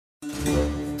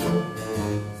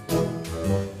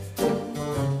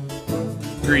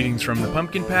Greetings from the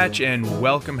Pumpkin Patch and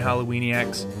welcome,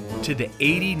 Halloweeniacs, to the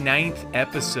 89th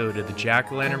episode of the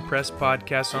Jack-O-Lantern Press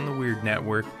podcast on the Weird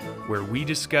Network, where we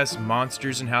discuss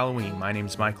monsters and Halloween. My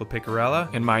name's Michael Picarella.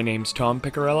 And my name's Tom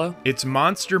Picarella. It's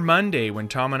Monster Monday, when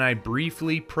Tom and I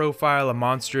briefly profile a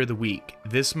monster of the week.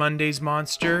 This Monday's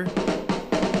monster,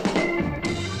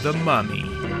 the Mummy.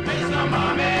 It's the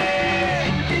Mummy!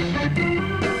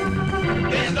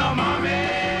 It's the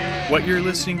Mummy! What you're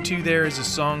listening to there is a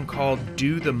song called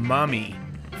Do the Mummy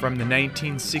from the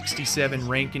 1967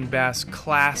 Rankin Bass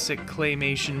classic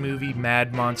claymation movie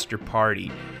Mad Monster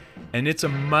Party. And it's a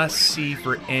must-see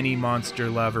for any monster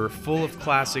lover, full of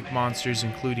classic monsters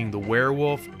including the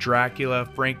werewolf, Dracula,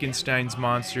 Frankenstein's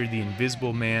monster, the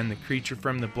Invisible Man, the creature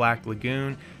from the Black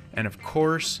Lagoon, and of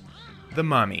course, the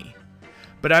Mummy.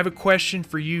 But I have a question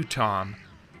for you, Tom.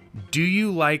 Do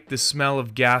you like the smell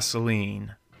of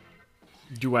gasoline?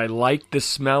 Do I like the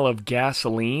smell of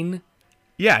gasoline?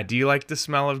 Yeah, do you like the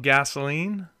smell of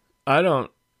gasoline? I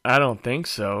don't think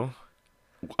so.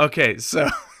 Okay, so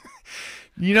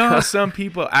you know how some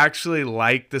people actually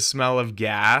like the smell of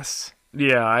gas?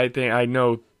 Yeah, I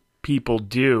know people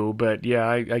do, but yeah,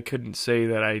 I couldn't say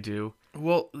that I do.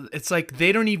 Well, it's like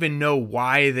they don't even know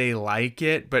why they like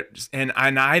it, and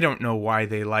I don't know why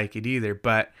they like it either,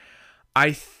 but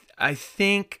I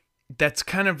think that's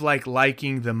kind of like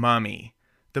liking the Mummy.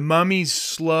 The Mummy's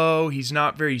slow, he's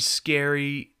not very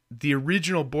scary. The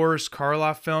original Boris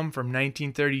Karloff film from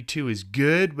 1932 is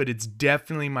good, but it's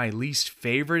definitely my least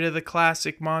favorite of the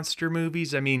classic monster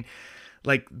movies. I mean,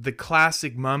 like the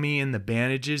classic Mummy and the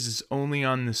bandages is only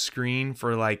on the screen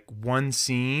for like one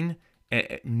scene,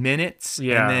 minutes,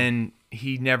 yeah. And then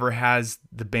he never has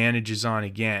the bandages on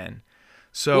again.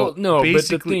 So well, no, but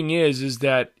the thing is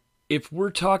that if we're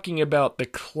talking about the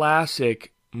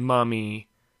classic Mummy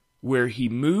where he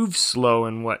moves slow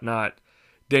and whatnot,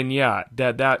 then yeah,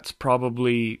 that's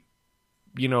probably,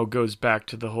 goes back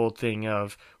to the whole thing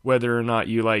of whether or not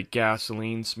you like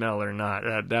gasoline smell or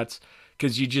not. That's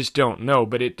because you just don't know,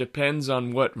 but it depends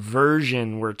on what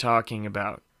version we're talking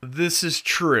about. This is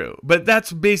true, but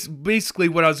that's basically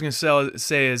what I was going to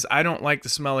say is I don't like the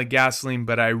smell of gasoline,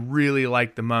 but I really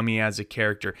like the Mummy as a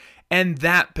character. And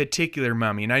that particular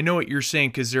Mummy, and I know what you're saying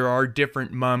because there are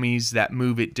different mummies that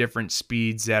move at different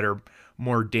speeds that are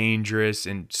more dangerous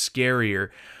and scarier.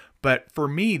 But for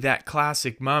me, that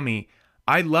classic Mummy,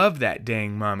 I love that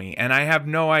dang Mummy, and I have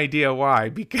no idea why,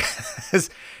 because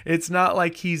it's not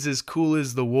like he's as cool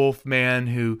as the Wolfman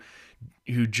who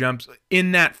jumps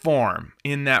in that form.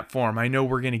 I know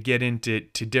we're going to get into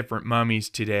different mummies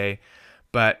today,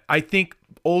 but I think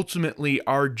ultimately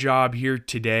our job here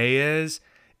today is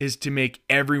to make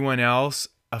everyone else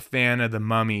a fan of the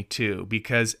Mummy too,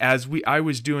 because I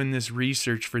was doing this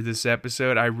research for this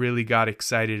episode, I really got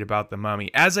excited about the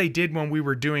Mummy, as I did when we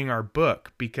were doing our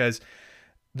book, because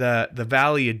the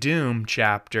Valley of Doom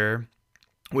chapter,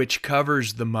 which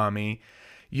covers the Mummy,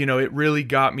 it really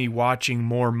got me watching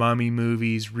more Mummy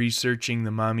movies, researching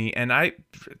the Mummy, and I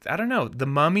don't know, the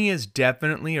Mummy is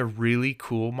definitely a really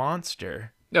cool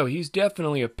monster. No, he's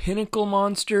definitely a pinnacle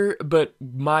monster, but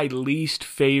my least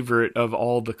favorite of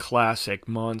all the classic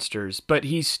monsters. But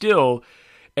he's still,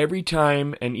 every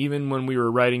time, and even when we were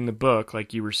writing the book,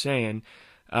 like you were saying,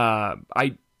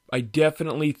 I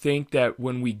definitely think that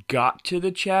when we got to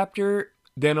the chapter,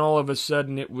 then all of a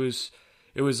sudden it was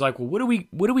like, well, what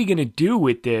are we gonna do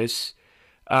with this?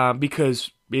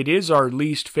 Because it is our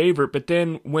least favorite. But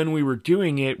then when we were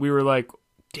doing it, we were like,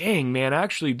 dang man,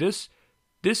 actually this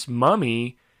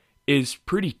Mummy is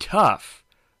pretty tough,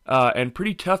 and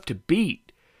pretty tough to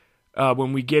beat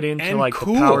when we get into and like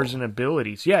cool. The powers and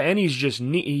abilities. Yeah, and he's just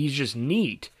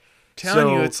neat.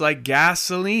 Telling you, it's like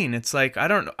gasoline. It's like I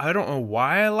don't know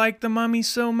why I like the Mummy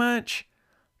so much,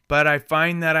 but I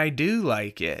find that I do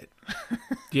like it.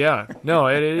 Yeah, no,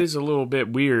 it is a little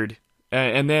bit weird.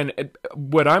 And then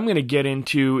what I'm going to get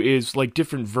into is like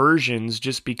different versions,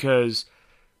 just because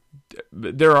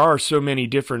there are so many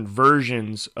different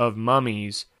versions of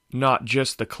mummies, not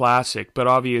just the classic, but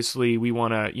obviously we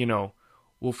want to,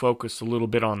 we'll focus a little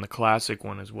bit on the classic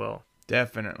one as well.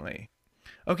 Definitely.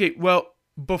 Okay, well,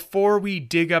 before we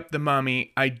dig up the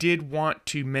Mummy, I did want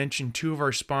to mention two of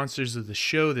our sponsors of the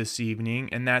show this evening,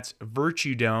 and that's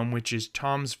Virtue Dome, which is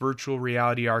Tom's virtual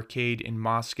reality arcade in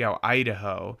Moscow,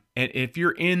 Idaho. And if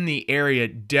you're in the area,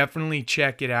 definitely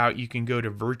check it out. You can go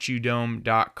to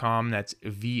virtuedome.com. That's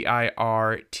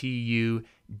virtudome.com.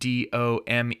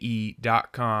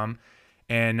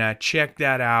 And check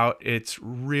that out. It's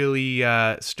really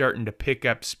starting to pick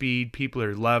up speed. People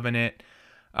are loving it.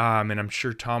 And I'm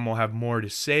sure Tom will have more to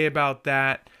say about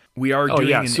that. We are Oh, doing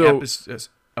yeah, an so- episode.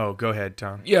 Oh, go ahead,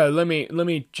 Tom. Yeah, let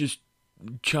me just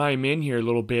chime in here a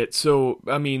little bit. So,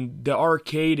 I mean, the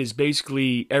arcade is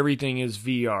basically everything is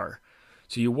VR.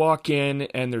 So you walk in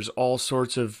and there's all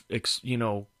sorts of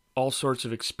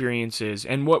experiences.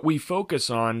 And what we focus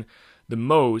on the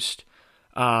most,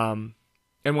 and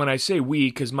when I say we,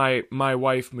 because my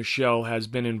wife Michelle has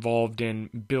been involved in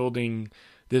building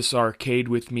this arcade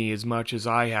with me as much as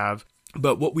I have.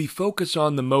 But what we focus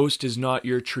on the most is not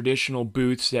your traditional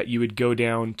booths that you would go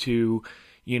down to,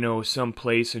 some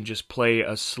place and just play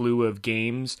a slew of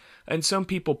games. And some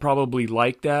people probably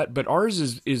like that, but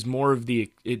ours is more of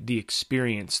the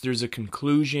experience. There's a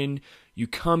conclusion. You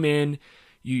come in,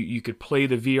 you could play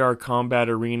the VR Combat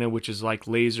Arena, which is like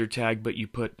laser tag, but you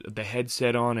put the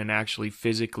headset on and actually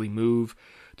physically move.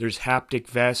 There's haptic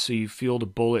vests, so you feel the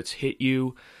bullets hit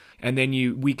you. And then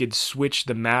we could switch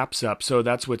the maps up. So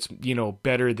that's what's,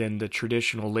 better than the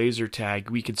traditional laser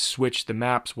tag. We could switch the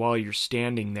maps while you're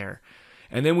standing there.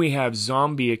 And then we have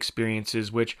zombie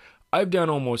experiences, which I've done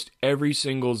almost every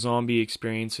single zombie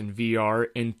experience in VR.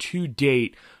 And to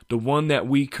date, the one that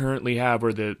we currently have,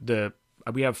 or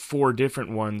we have 4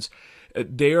 different ones,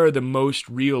 they are the most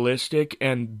realistic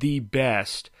and the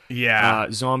best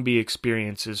zombie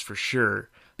experiences for sure.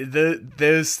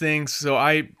 Those things. So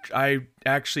I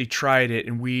actually tried it,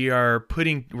 and we're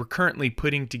currently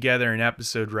putting together an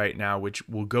episode right now, which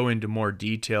will go into more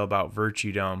detail about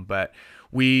Virtue Dome. But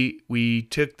we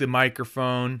took the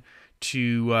microphone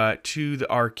to the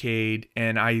arcade,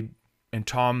 and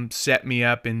Tom set me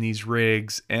up in these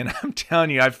rigs, and I'm telling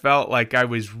you, I felt like I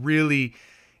was really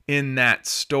in that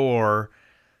store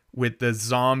with the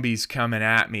zombies coming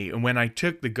at me. And when I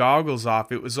took the goggles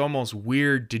off, it was almost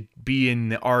weird to be in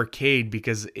the arcade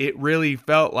because it really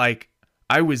felt like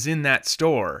I was in that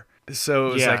store. So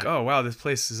it was like, oh, wow, this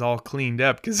place is all cleaned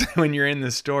up. Because when you're in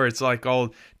the store, it's like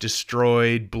all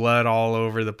destroyed, blood all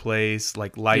over the place,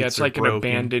 like lights are broken. Yeah, it's like an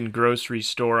abandoned grocery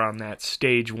store on that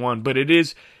stage 1. But it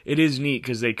is neat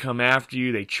because they come after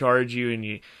you, they charge you,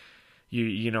 and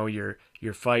you're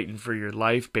fighting for your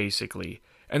life, basically.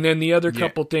 And then the other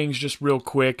couple things, just real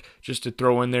quick, just to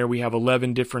throw in there, we have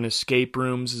 11 different escape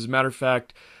rooms. As a matter of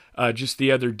fact, just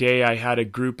the other day, I had a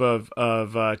group of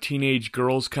teenage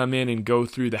girls come in and go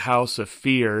through the House of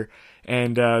Fear,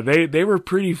 and they were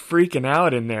pretty freaking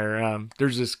out in there.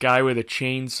 There's this guy with a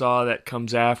chainsaw that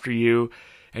comes after you,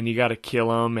 and you got to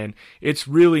kill him, and it's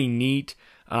really neat.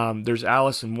 There's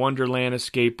Alice in Wonderland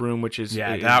escape room, which is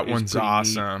that one's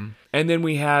awesome. Neat. And then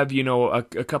we have a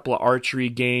couple of archery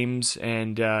games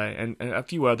and a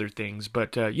few other things.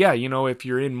 But if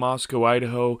you're in Moscow,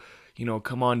 Idaho,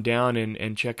 come on down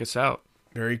and check us out.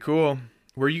 Very cool.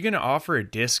 Were you going to offer a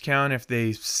discount if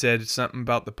they said something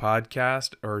about the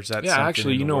podcast, or is that something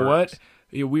actually, in the works?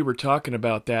 What? We were talking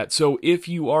about that. So if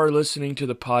you are listening to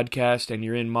the podcast and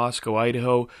you're in Moscow,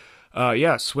 Idaho,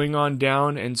 swing on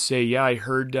down and say, I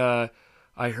heard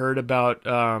about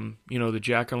the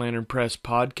Jack-O-Lantern Press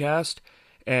podcast,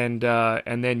 and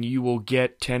then you will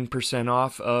get 10%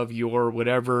 off of your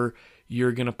whatever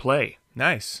you're gonna play.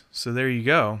 Nice. So there you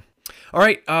go. All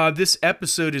right. This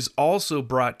episode is also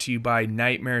brought to you by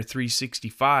Nightmare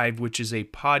 365, which is a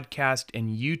podcast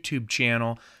and YouTube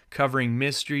channel covering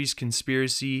mysteries,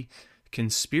 conspiracies,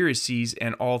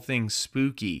 and all things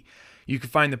spooky. You can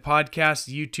find the podcast,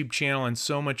 the YouTube channel, and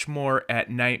so much more at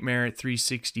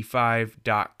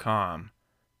nightmare365.com.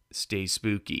 Stay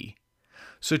spooky.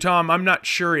 So, Tom, I'm not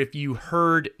sure if you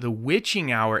heard the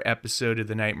Witching Hour episode of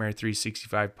the Nightmare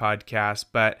 365 podcast,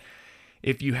 but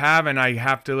if you haven't, I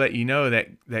have to let you know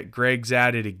that Greg's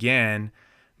at it again,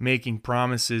 making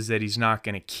promises that he's not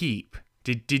going to keep.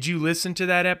 Did you listen to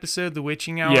that episode, the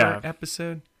Witching Hour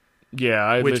episode?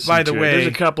 Yeah, which, by the way, there's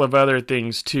a couple of other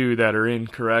things too that are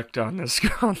incorrect on this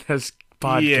podcast.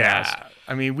 Yeah,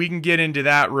 I mean, we can get into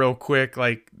that real quick.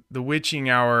 Like the Witching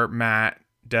Hour, Matt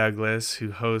Douglas,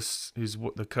 who's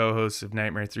the co-host of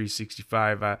Nightmare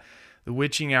 365. The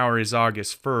Witching Hour is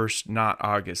August 1st, not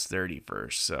August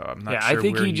 31st. So I'm not sure. I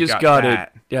think where he just got it.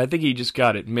 Yeah, I think he just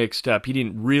got it mixed up. He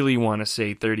didn't really want to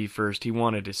say 31st. He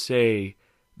wanted to say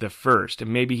the 1st,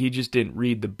 and maybe he just didn't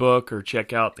read the book or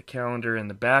check out the calendar in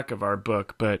the back of our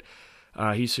book, but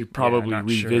he should probably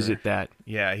revisit that.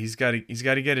 Yeah, he's got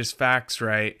to get his facts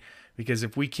right, because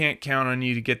if we can't count on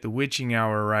you to get the Witching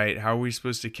Hour right, how are we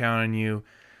supposed to count on you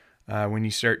when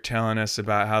you start telling us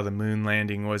about how the moon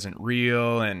landing wasn't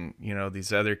real and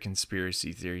these other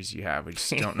conspiracy theories you have? We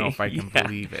just don't know if I can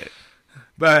believe it.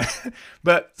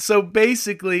 But so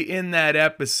basically in that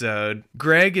episode,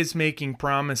 Greg is making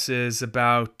promises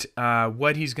about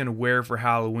what he's going to wear for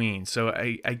Halloween. So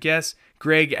I guess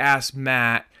Greg asked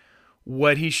Matt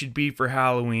what he should be for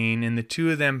Halloween, and the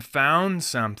two of them found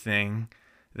something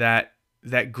that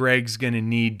Greg's going to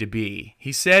need to be.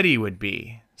 He said he would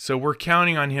be. So we're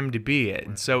counting on him to be it.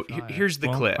 And so here's the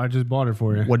clip. I just bought it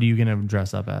for you. What are you going to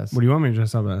dress up as? What do you want me to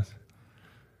dress up as?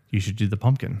 You should do the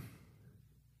pumpkin.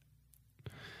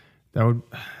 That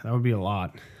would be a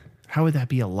lot. How would that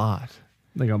be a lot?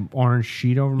 Like an orange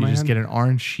sheet over my You just head? get an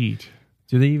orange sheet.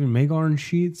 Do they even make orange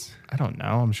sheets? I don't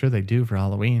know. I'm sure they do for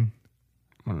Halloween.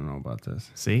 I don't know about this.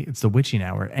 See, it's the witching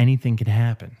hour. Anything can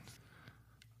happen.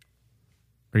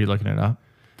 Are you looking it up?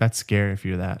 That's scary if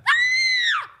you're that.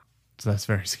 So that's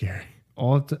very scary.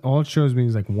 All it shows me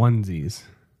is like onesies.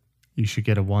 You should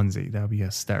get a onesie. That would be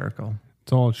hysterical.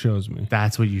 That's all it shows me.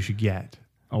 That's what you should get.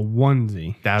 A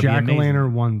onesie. That'd be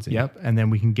Jack-o'-lantern onesie. Yep. And then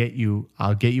we can get you.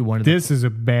 I'll get you one of This is a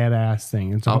badass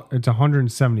thing. It's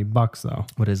 $170 though.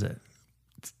 What is it?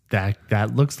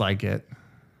 That looks like it.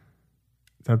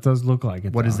 That does look like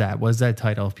it. What is though. that? What is that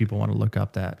title? If people want to look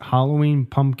up that, Halloween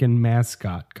pumpkin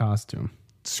mascot costume.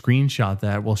 screenshot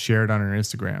that. We'll share it on our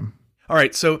Instagram. All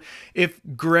right, so if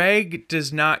Greg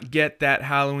does not get that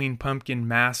Halloween pumpkin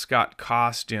mascot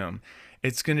costume,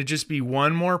 it's going to just be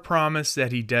one more promise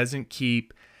that he doesn't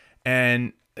keep.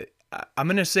 And I'm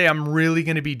going to say I'm really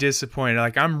going to be disappointed.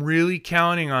 Like, I'm really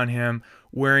counting on him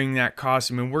wearing that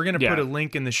costume. And we're going to put a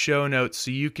link in the show notes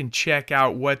so you can check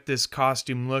out what this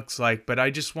costume looks like. But I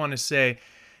just want to say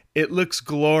it looks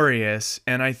glorious.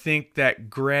 And I think that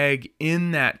Greg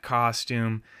in that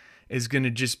costume is going to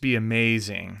just be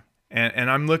amazing.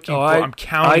 And I'm looking I'm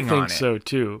counting on it. I think so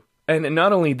too. And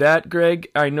not only that, Greg,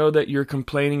 I know that you're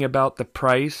complaining about the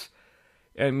price.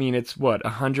 I mean, it's what,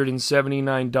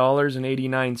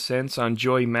 $179.89 on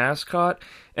Joy Mascot?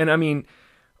 And I mean,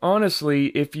 honestly,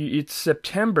 it's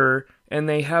September and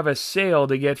they have a sale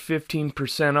to get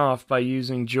 15% off by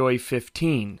using Joy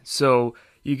 15. So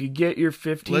you could get your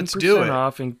 15%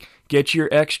 off and get your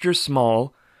extra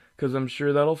small, because I'm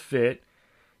sure that'll fit.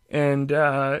 And,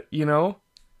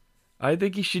 I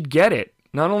think you should get it.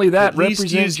 Not only that,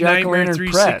 represent Jack-O-Lantern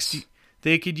Press.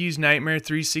 They could use Nightmare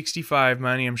 365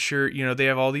 money. I'm sure, they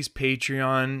have all these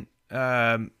Patreon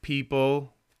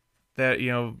people that,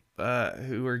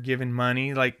 who are giving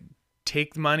money. Like,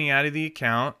 take the money out of the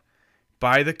account,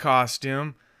 buy the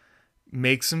costume,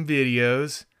 make some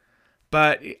videos.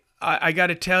 But I got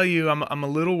to tell you, I'm a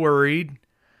little worried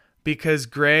because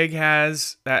Greg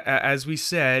has, as we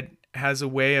said, has a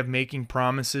way of making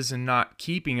promises and not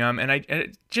keeping them. And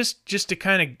I just to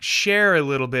kind of share a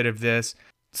little bit of this,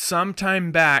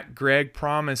 sometime back, Greg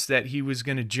promised that he was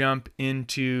going to jump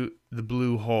into the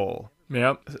blue hole.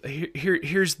 Yep.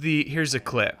 Here's a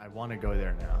clip. I want to go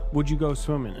there now. Would you go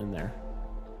swimming in there?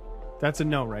 That's a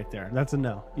no right there. That's a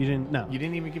no. You didn't. No. You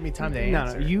didn't even give me time to No.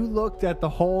 answer. You looked at the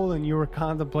hole and you were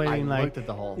contemplating. I looked at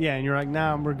the hole. Yeah, and you're like,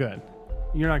 nah, we're good.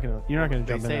 You're not gonna jump in.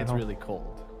 They say that it's hole. really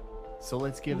cold. So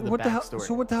let's give the What the hell? backstory.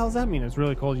 So what the hell does that mean? It's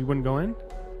really cold. You wouldn't go in?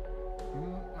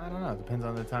 I don't know. It depends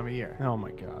on the time of year. Oh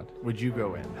my god. Would you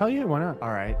go in? Hell yeah, why not?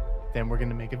 All right. Then we're going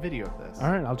to make a video of this.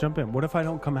 All right, I'll jump in. What if I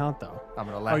don't come out though? I'm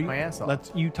going to laugh my ass off.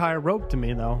 Let's you tie a rope to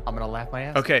me though. I'm going to laugh my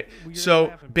ass off. Okay,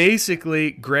 so basically,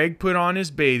 Greg put on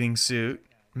his bathing suit.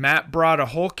 Matt brought a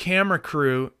whole camera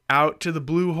crew out to the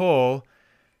blue hole,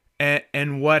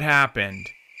 and what happened?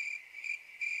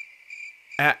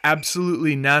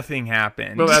 Absolutely nothing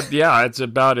happened. Well, it's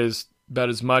about as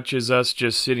much as us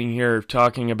just sitting here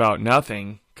talking about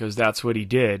nothing, because that's what he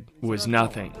did, was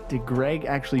nothing. Did Greg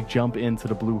actually jump into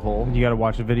the blue hole? You got to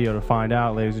watch the video to find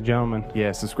out, ladies and gentlemen.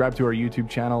 Yeah, subscribe to our YouTube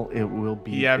channel. It will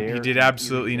be Yeah, there. he did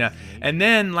absolutely not. And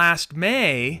then last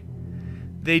May,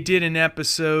 they did an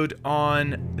episode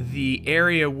on the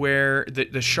area where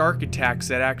the shark attacks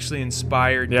that actually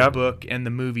inspired the book and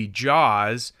the movie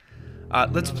Jaws.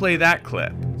 Let's play that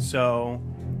clip. So,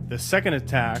 the second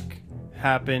attack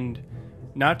happened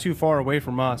not too far away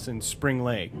from us in Spring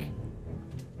Lake.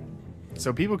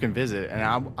 So people can visit, and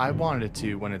I wanted it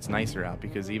to when it's nicer out,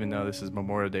 because even though this is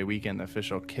Memorial Day weekend, the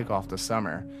official kickoff to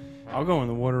summer. I'll go in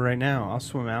the water right now. I'll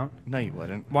swim out. No, you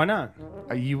wouldn't. Why not?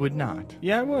 You would not.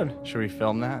 Yeah, I would. Should we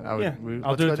film that? Yeah,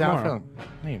 I'll let's do go it down tomorrow. film.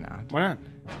 No, you're not. Why not?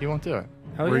 You won't do it.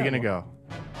 Hell Where are yeah, you going to I go?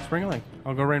 Spring Lake.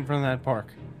 I'll go right in front of that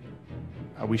park.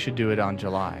 We should do it on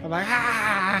July. I'm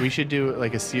like, We should do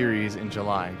like a series in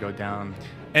July. Go down.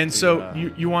 And so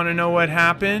you want to know what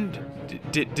happened?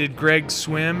 Did Greg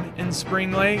swim in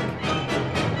Spring Lake?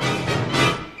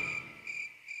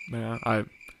 Yeah,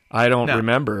 I don't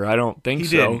remember. I don't think He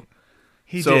so. didn't.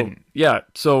 He So, didn't. yeah,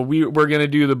 so we're going to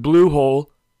do the Blue Hole,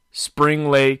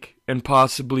 Spring Lake, and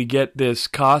possibly get this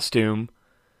costume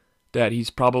that he's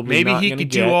probably Maybe not he going to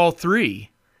could get. do all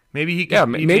three. Maybe he could. Yeah,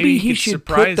 maybe he could should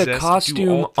put surprise the us, do costume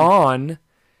all three. on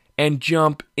and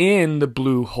jump in the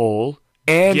Blue Hole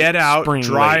and Get out, Spring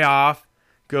dry Lake. off,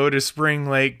 go to Spring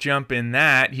Lake, jump in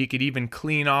that. He could even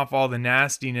clean off all the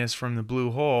nastiness from the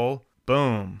Blue Hole.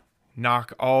 Boom.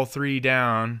 Knock all three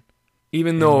down.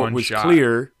 Even in though it one was shot.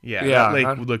 clear. Yeah, that lake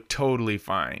I, would look totally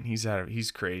fine.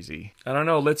 He's crazy. I don't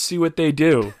know. Let's see what they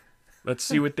do. Let's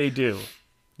see what they do.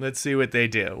 Let's see what they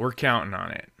do. We're counting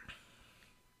on it.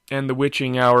 And the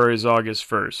witching hour is August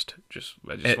 1st. I just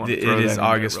want to It throw that is in there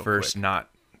August real 1st, quick. not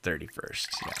 31st.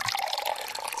 Yeah.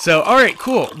 So, all right,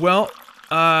 cool. Well,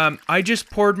 I just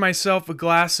poured myself a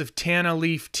glass of Tana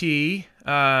leaf tea.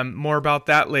 More about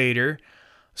that later.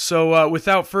 So,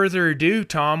 without further ado,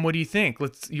 Tom, what do you think?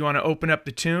 You want to open up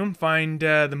the tomb, find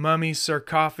the mummy's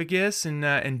sarcophagus,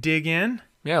 and dig in?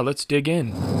 Yeah, let's dig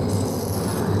in.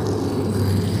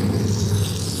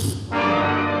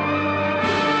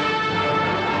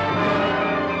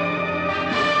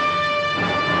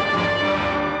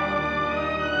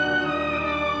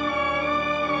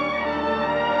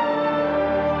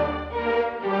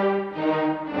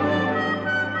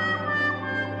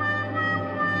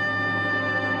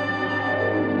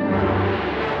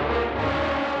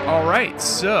 All right,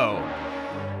 so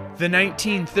the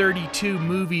 1932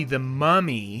 movie The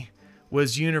Mummy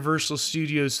was Universal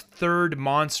Studios' third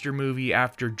monster movie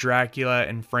after Dracula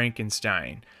and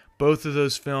Frankenstein. Both of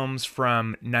those films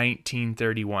from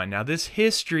 1931. Now, this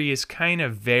history is kind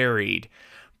of varied,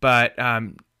 but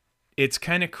it's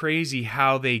kind of crazy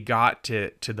how they got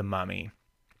to The Mummy.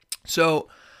 So,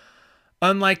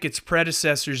 unlike its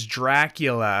predecessors,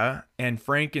 Dracula and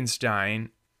Frankenstein,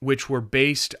 which were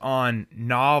based on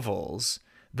novels,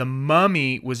 The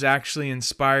Mummy was actually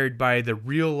inspired by the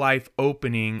real-life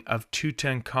opening of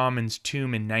Tutankhamun's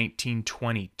tomb in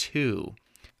 1922.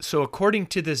 So according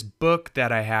to this book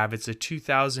that I have, it's a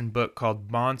 2000 book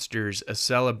called Monsters, A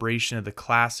Celebration of the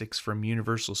Classics from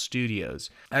Universal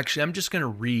Studios. Actually, I'm just going to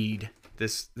read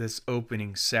this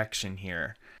opening section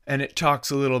here. And it talks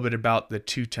a little bit about the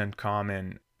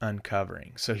Tutankhamun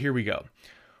uncovering. So here we go.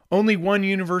 Only one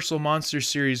Universal Monsters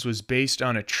series was based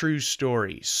on a true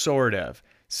story, sort of.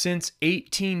 Since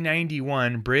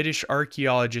 1891, British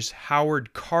archaeologist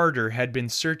Howard Carter had been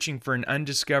searching for an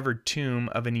undiscovered tomb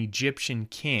of an Egyptian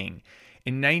king.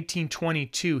 In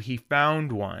 1922, he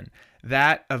found one,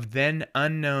 that of then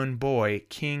unknown boy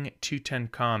King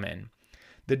Tutankhamun.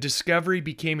 The discovery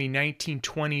became a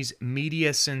 1920s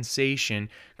media sensation,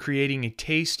 creating a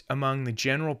taste among the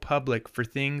general public for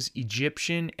things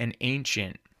Egyptian and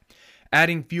ancient.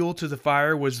 Adding fuel to the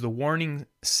fire was the warning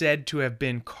said to have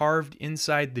been carved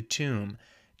inside the tomb: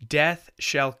 "Death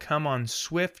shall come on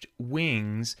swift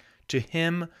wings to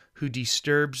him who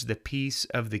disturbs the peace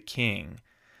of the king."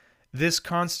 This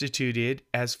constituted,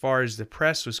 as far as the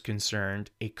press was concerned,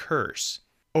 a curse.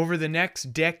 Over the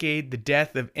next decade, the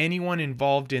death of anyone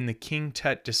involved in the King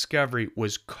Tut discovery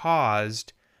was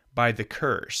caused by the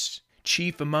curse.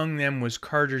 Chief among them was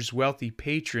Carter's wealthy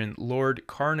patron, Lord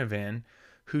Carnarvon,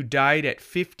 who died at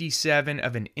 57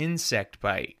 of an insect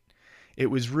bite. It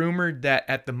was rumored that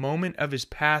at the moment of his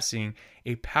passing,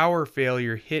 a power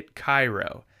failure hit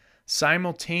Cairo.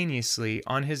 Simultaneously,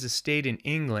 on his estate in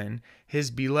England,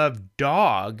 his beloved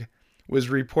dog was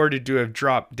reported to have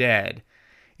dropped dead.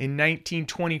 In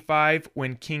 1925,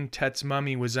 when King Tut's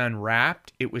mummy was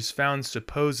unwrapped, it was found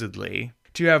supposedly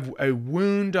to have a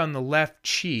wound on the left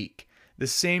cheek, the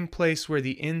same place where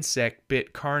the insect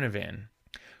bit Carnarvon.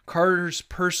 Carter's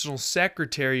personal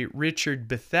secretary, Richard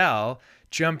Bethel,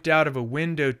 jumped out of a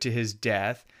window to his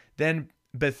death. Then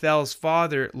Bethel's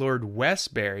father, Lord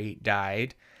Westbury,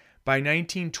 died. By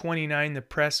 1929, the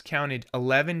press counted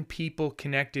 11 people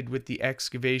connected with the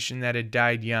excavation that had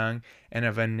died young and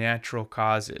of unnatural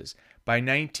causes. By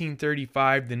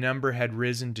 1935, the number had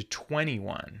risen to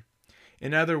 21.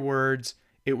 In other words,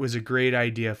 it was a great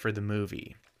idea for the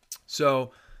movie.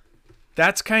 So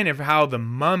that's kind of how The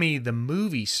Mummy, the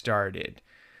movie, started.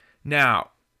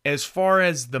 Now, as far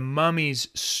as The Mummy's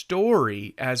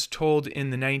story, as told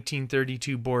in the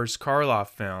 1932 Boris Karloff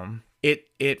film,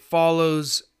 it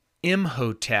follows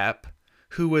Imhotep,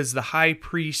 who was the high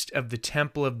priest of the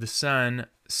Temple of the Sun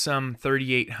some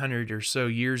 3,800 or so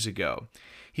years ago.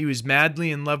 He was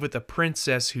madly in love with a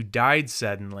princess who died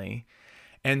suddenly,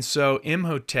 and so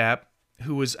Imhotep,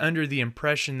 who was under the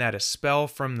impression that a spell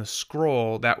from the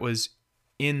scroll that was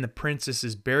in the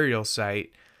princess's burial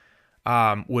site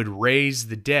would raise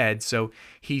the dead. So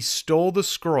he stole the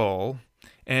scroll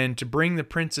And to bring the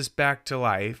princess back to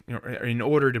life, or in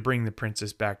order to bring the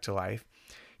princess back to life,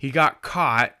 he got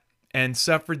caught and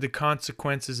suffered the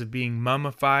consequences of being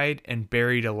mummified and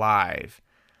buried alive.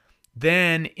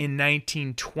 Then in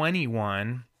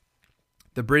 1921,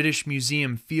 the British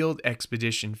Museum Field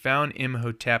Expedition found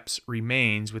Imhotep's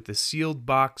remains with a sealed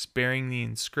box bearing the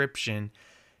inscription,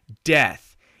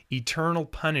 "Death, eternal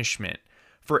punishment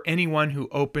for anyone who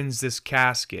opens this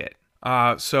casket."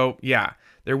 So yeah,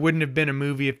 there wouldn't have been a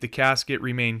movie if the casket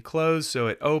remained closed, so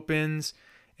it opens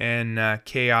and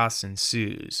chaos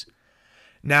ensues.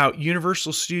 Now,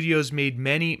 Universal Studios made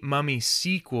many Mummy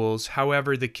sequels.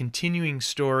 However, the continuing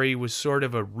story was sort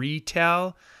of a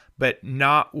retell, but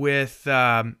not with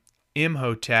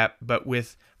Imhotep, but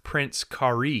with Prince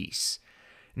Kharis.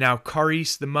 Now,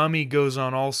 Kharis the mummy goes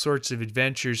on all sorts of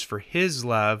adventures for his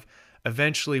love,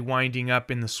 eventually winding up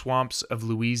in the swamps of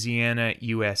Louisiana,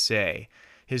 USA.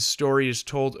 His story is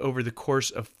told over the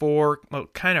course of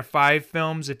 5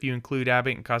 films, if you include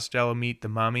Abbott and Costello Meet the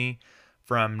Mummy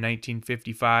from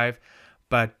 1955.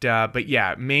 But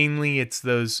yeah, mainly it's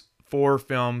those 4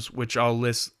 films, which I'll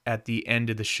list at the end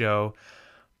of the show.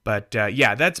 But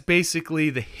yeah, that's basically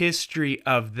the history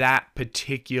of that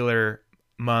particular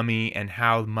mummy and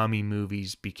how mummy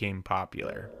movies became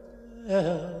popular.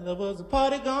 There was a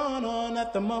party going on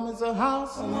at the mummy's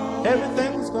house.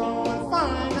 Everything was going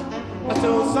fine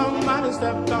until somebody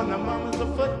stepped on the mummy's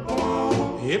foot.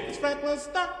 It was Franklin's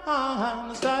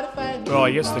time. Started fighting. Well,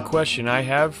 I guess the question I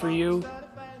have for you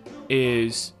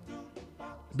is,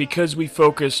 because you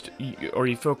focused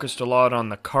a lot on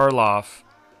the Karloff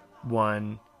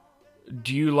one,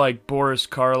 do you like Boris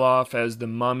Karloff as the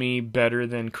mummy better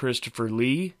than Christopher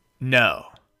Lee? No.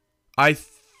 I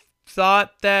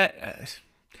thought that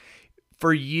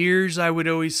for years I would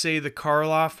always say the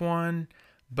Karloff one,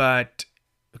 but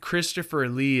Christopher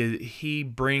Lee, he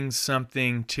brings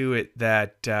something to it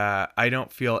that I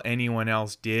don't feel anyone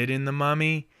else did in The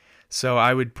Mummy. So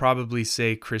I would probably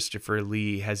say Christopher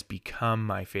Lee has become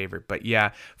my favorite. But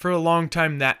yeah, for a long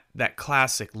time, that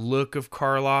classic look of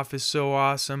Karloff is so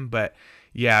awesome. But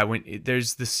yeah,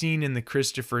 there's the scene in the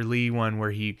Christopher Lee one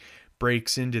where he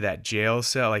breaks into that jail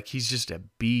cell, like he's just a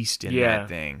beast in that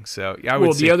thing. So yeah, I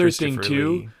would say the other Christopher thing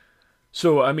too. Lee.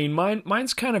 So I mean,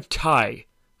 mine's kind of tie.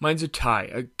 Mine's a tie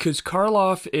because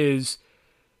Karloff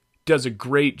does a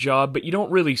great job, but you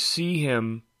don't really see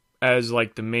him as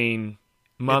like the main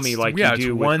mummy you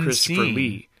do with Christopher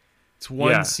Lee. It's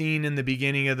one scene in the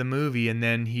beginning of the movie, and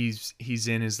then he's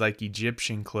in his like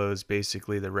Egyptian clothes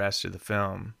basically the rest of the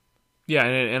film. Yeah,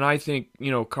 and I think,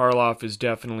 Karloff is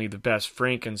definitely the best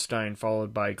Frankenstein,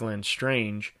 followed by Glenn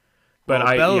Strange. But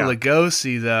Bela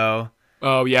Lugosi, though.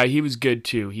 Oh yeah, he was good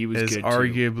too. He was good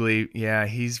arguably, yeah,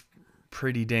 he's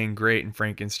pretty dang great in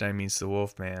Frankenstein Meets the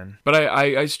Wolfman. But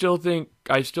I still think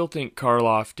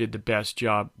Karloff did the best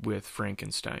job with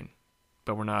Frankenstein.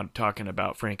 But we're not talking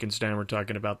about Frankenstein, we're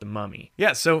talking about the Mummy.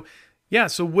 Yeah, so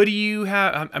what do you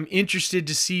have? I'm interested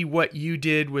to see what you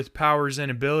did with powers and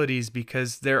abilities,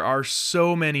 because there are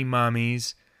so many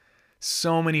mummies,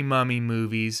 so many mummy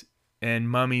movies, and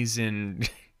mummies in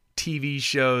TV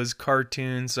shows,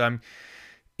 cartoons. So I'm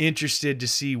interested to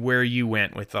see where you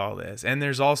went with all this. And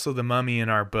there's also the mummy in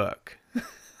our book.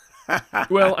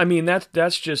 Well, I mean,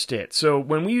 that's just it. So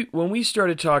when we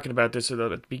started talking about this at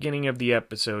the beginning of the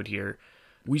episode here,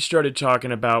 we started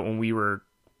talking about when we were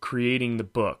creating the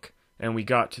book and we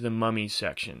got to the mummy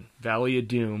section, Valley of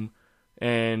Doom,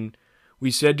 and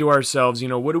we said to ourselves,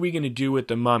 what are we going to do with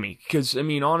the mummy? Because, I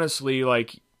mean, honestly,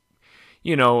 like,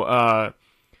 you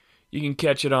can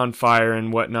catch it on fire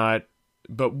and whatnot,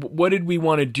 but what did we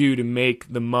want to do to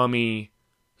make the mummy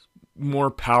more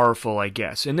powerful, I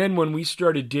guess? And then when we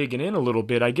started digging in a little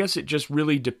bit, I guess it just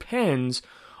really depends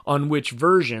on which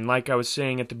version, like I was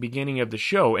saying at the beginning of the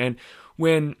show. And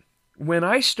when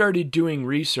I started doing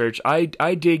research, I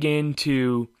dig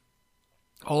into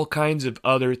all kinds of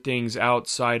other things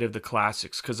outside of the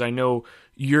classics, because I know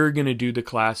you're going to do the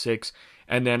classics,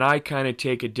 and then I kind of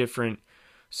take a different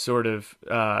sort of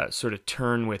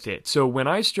turn with it. So when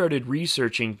I started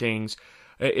researching things,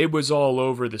 it was all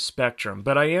over the spectrum.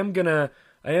 But I am gonna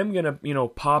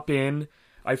pop in.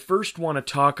 I first want to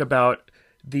talk about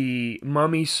the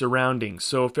mummy surroundings.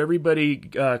 So if everybody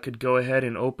could go ahead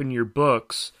and open your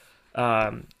books,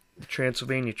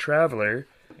 Transylvania Traveler.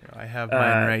 I have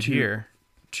mine right here.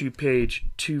 To page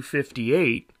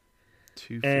 258.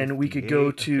 And we could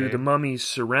go to the mummy's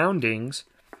surroundings.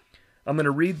 I'm going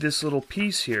to read this little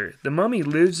piece here. The mummy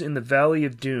lives in the Valley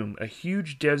of Doom, a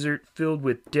huge desert filled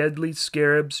with deadly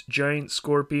scarabs, giant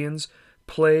scorpions,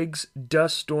 plagues,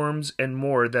 dust storms, and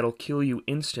more that'll kill you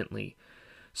instantly.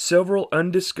 Several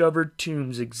undiscovered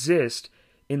tombs exist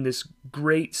in this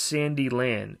great sandy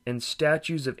land, and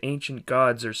statues of ancient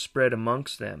gods are spread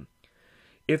amongst them.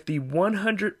 If the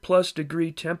 100+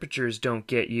 degree temperatures don't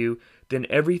get you, then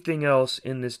everything else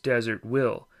in this desert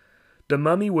will. The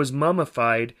mummy was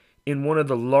mummified in one of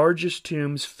the largest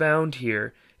tombs found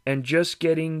here, and just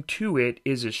getting to it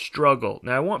is a struggle.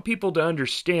 Now, I want people to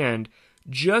understand,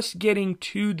 just getting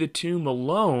to the tomb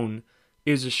alone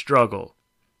is a struggle.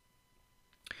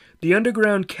 The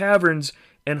underground caverns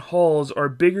and halls are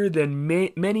bigger than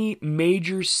many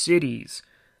major cities.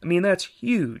 I mean, that's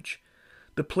huge.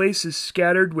 The place is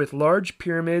scattered with large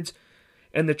pyramids,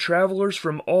 and the travelers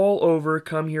from all over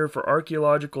come here for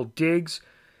archaeological digs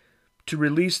to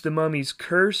release the mummy's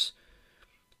curse.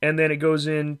 And then it goes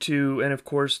into, and of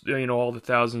course, all the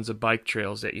thousands of bike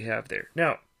trails that you have there.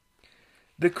 Now,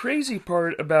 the crazy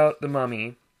part about the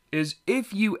mummy is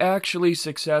if you actually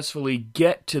successfully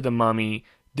get to the mummy,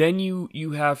 then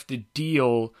you have to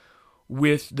deal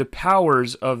with the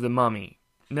powers of the mummy.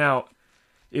 Now,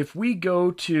 if we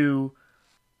go to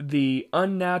the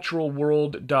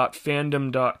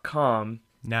unnaturalworld.fandom.com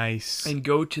Nice. and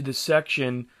go to the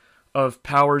section of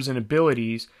powers and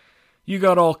abilities, you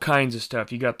got all kinds of stuff.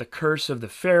 You got the curse of the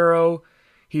pharaoh.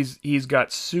 He's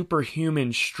got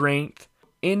superhuman strength,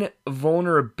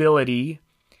 invulnerability,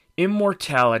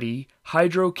 immortality,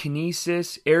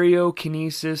 hydrokinesis,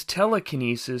 aerokinesis,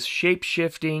 telekinesis,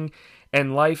 shape-shifting,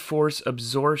 and life force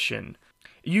absorption.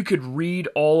 You could read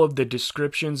all of the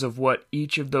descriptions of what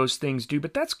each of those things do,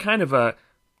 but that's kind of a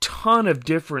ton of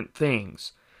different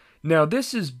things. Now,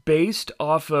 this is based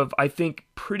off of, I think,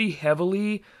 pretty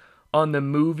heavily on the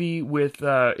movie with,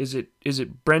 is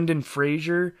it Brendan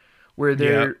Fraser, where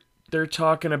they're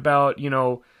talking about,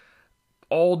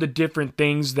 all the different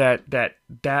things that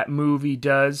movie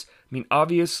does. I mean,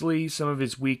 obviously, some of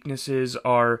his weaknesses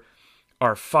are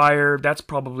fire. That's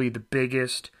probably the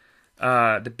biggest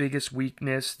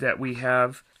weakness that we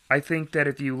have. I think that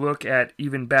if you look at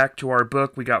even back to our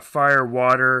book, we got fire,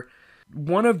 water.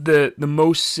 One of the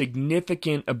most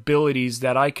significant abilities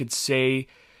that I could say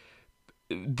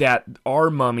that our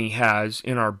mummy has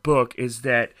in our book is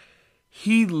that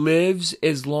he lives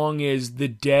as long as the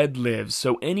dead lives.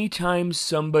 So anytime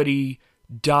somebody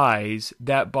dies,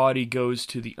 that body goes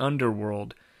to the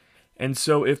underworld. And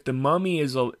so if the mummy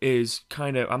is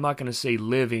kind of, I'm not going to say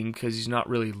living because he's not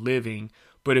really living,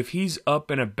 but if he's up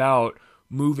and about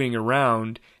moving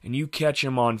around and you catch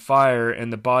him on fire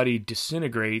and the body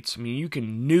disintegrates, I mean, you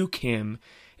can nuke him,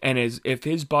 and if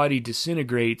his body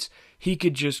disintegrates, he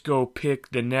could just go pick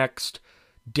the next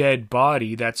dead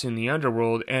body that's in the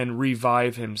underworld and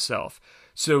revive himself.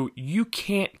 So you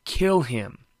can't kill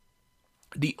him.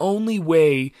 The only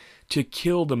way to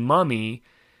kill the mummy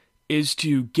is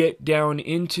to get down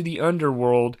into the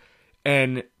underworld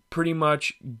and pretty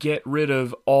much get rid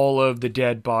of all of the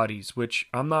dead bodies, which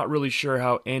I'm not really sure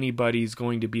how anybody's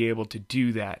going to be able to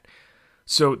do that.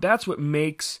 So that's what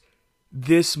makes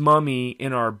this mummy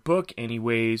in our book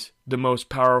anyways the most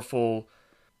powerful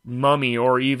mummy,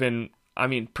 or even, I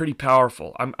mean, pretty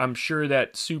powerful. I'm sure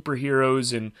that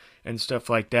superheroes and stuff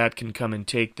like that can come and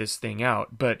take this thing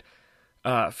out, but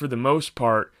for the most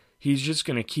part, he's just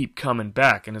going to keep coming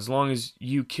back, and as long as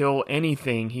you kill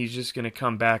anything, he's just going to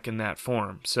come back in that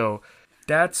form. So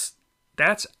that's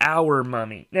our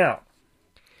mummy. Now,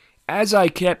 as I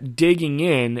kept digging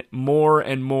in more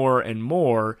and more and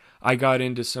more, I got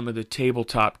into some of the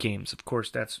tabletop games. Of course,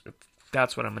 that's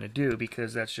what I'm going to do,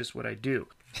 because that's just what I do.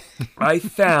 I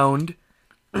found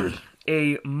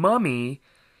a mummy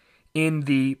in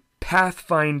the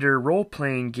Pathfinder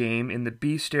role-playing game in the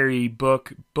Bestiary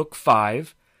book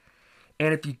 5.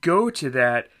 And if you go to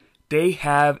that, they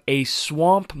have a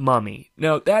swamp mummy.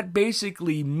 Now, that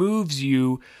basically moves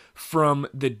you from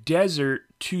the desert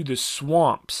to the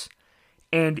swamps.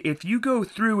 And if you go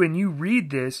through and you read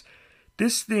this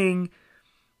thing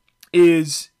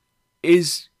is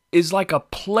like a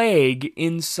plague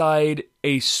inside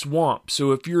a swamp.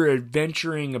 So if you're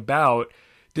adventuring about,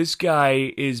 this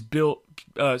guy is built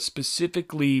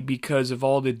specifically because of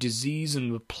all the disease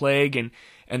and the plague and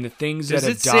the things that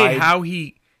have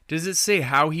died. Does it say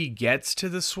how he gets to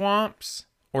the swamps,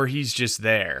 or he's just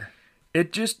there?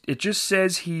 It just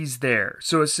says he's there.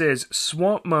 So it says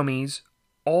swamp mummies,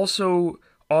 also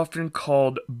often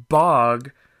called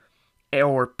bog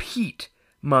or peat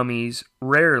mummies,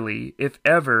 rarely, if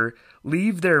ever,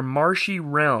 leave their marshy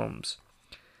realms.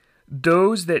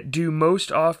 Those that do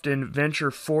most often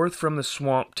venture forth from the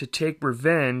swamp to take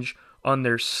revenge on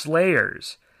their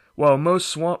slayers. While most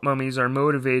swamp mummies are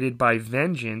motivated by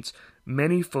vengeance,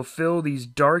 many fulfill these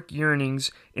dark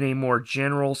yearnings in a more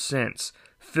general sense.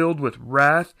 Filled with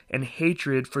wrath and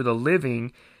hatred for the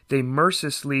living, they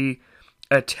mercilessly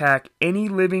attack any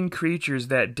living creatures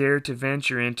that dare to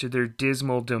venture into their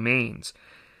dismal domains.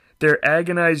 Their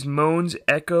agonized moans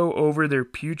echo over their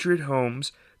putrid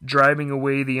homes, driving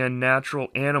away the unnatural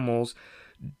animals'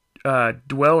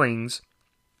 dwellings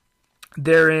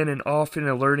therein and often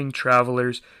alerting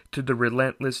travelers to the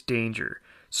relentless danger.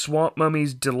 Swamp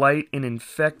mummies delight in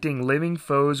infecting living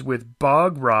foes with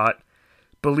bog rot,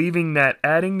 believing that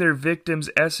adding their victims'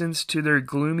 essence to their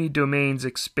gloomy domains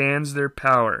expands their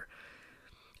power.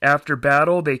 After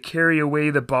battle, they carry away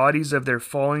the bodies of their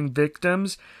fallen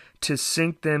victims to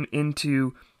sink them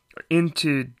into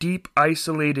deep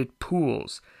isolated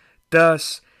pools.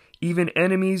 Thus, even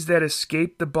enemies that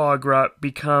escape the bog rot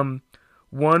become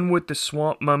one with the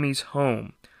swamp mummy's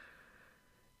home.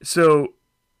 So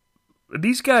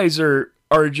these guys are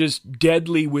just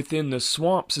deadly within the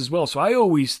swamps as well. So I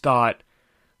always thought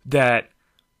that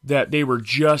they were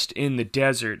just in the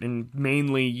desert and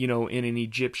mainly, in an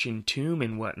Egyptian tomb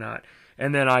and whatnot.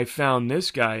 And then I found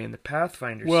this guy in the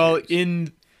Pathfinder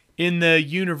series. In the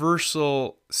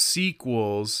Universal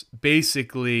sequels,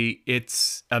 basically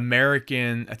it's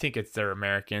American. I think they're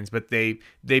Americans, but they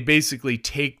basically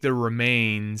take the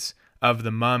remains of the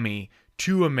mummy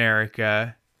to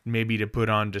America, maybe to put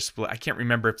on display. I can't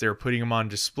remember if they were putting them on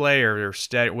display or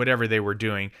whatever they were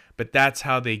doing, but that's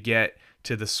how they get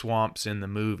to the swamps in the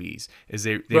movies. Is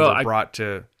they were brought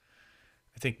to,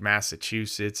 I think,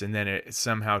 Massachusetts, and then it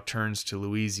somehow turns to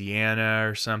Louisiana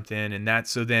or something, and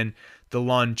so then the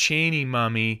Lon Chaney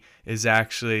mummy is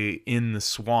actually in the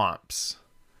swamps,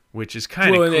 which is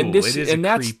kind of cool. And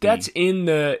creepy. that's in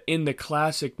the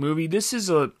classic movie. This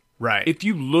is right. If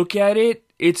you look at it,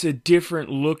 it's a different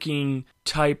looking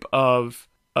type of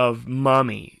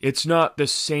mummy. It's not the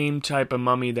same type of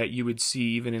mummy that you would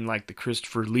see even in like the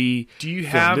Christopher Lee. Do you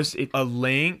have a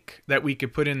link that we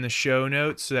could put in the show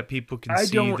notes so that people can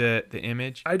see the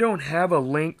image? I don't have a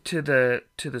link to the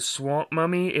swamp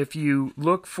mummy. If you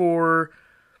look for,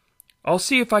 I'll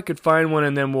see if I could find one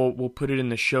and then we'll put it in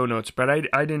the show notes. But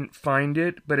I didn't find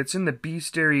it. But it's in the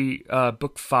Bestiary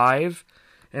book 5,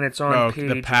 and it's on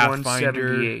page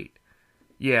 178.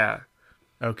 Yeah.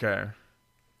 Okay.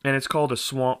 And it's called a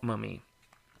swamp mummy.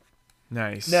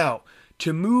 Nice. Now,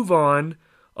 to move on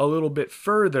a little bit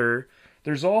further,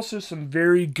 there's also some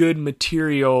very good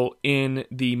material in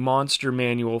the monster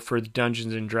manual for the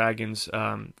Dungeons and Dragons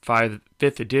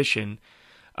 5th edition.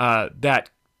 That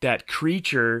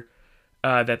creature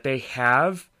that they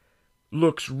have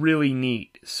looks really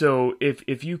neat. So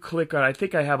if you click on, I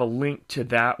think I have a link to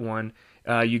that one.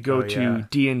 You go to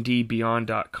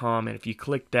dndbeyond.com, and if you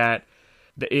click that,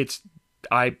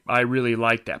 I really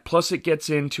like that. Plus, it gets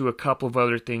into a couple of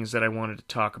other things that I wanted to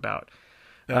talk about.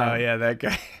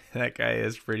 That guy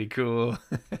is pretty cool.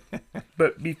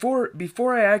 But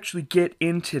before I actually get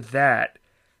into that,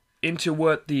 into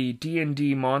what the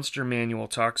D&D Monster Manual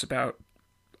talks about,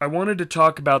 I wanted to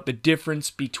talk about the difference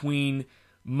between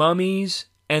mummies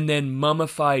and then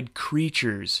mummified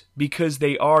creatures, because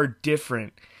they are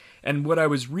different. And what I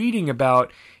was reading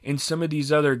about in some of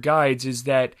these other guides is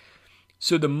that,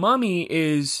 so the mummy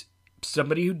is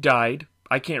somebody who died.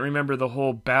 I can't remember the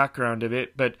whole background of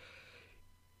it, but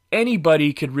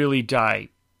anybody could really die,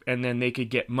 and then they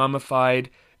could get mummified,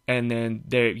 and then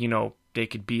they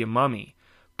could be a mummy.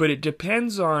 But it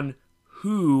depends on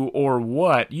who or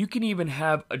what. You can even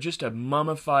have just a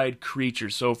mummified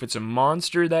creature. So if it's a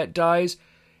monster that dies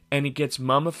and it gets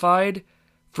mummified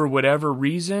for whatever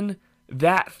reason,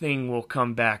 that thing will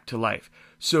come back to life.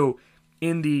 So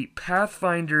in the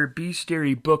Pathfinder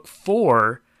Bestiary Book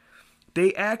 4,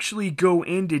 they actually go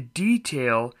into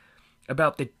detail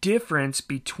about the difference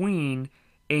between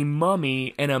a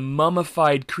mummy and a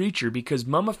mummified creature, because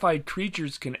mummified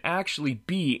creatures can actually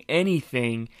be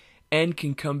anything and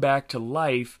can come back to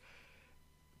life,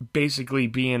 basically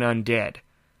being undead.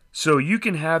 So you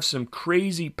can have some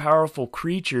crazy powerful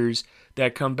creatures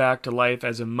that come back to life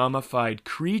as a mummified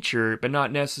creature, but not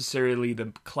necessarily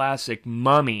the classic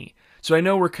mummy. So I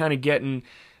know we're kind of getting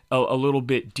a little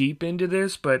bit deep into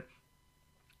this, but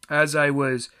as I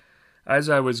was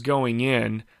going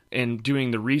in and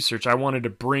doing the research, I wanted to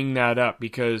bring that up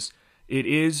because it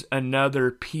is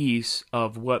another piece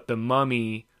of what the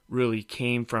mummy really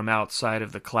came from outside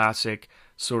of the classic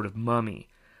sort of mummy.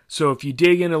 So if you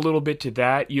dig in a little bit to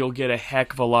that, you'll get a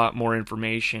heck of a lot more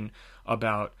information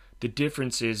about the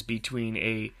differences between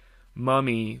a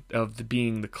mummy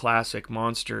being the classic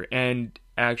monster and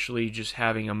actually just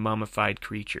having a mummified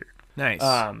creature. Nice.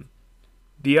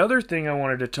 The other thing I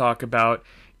wanted to talk about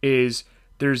is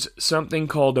there's something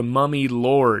called a mummy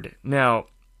lord. Now,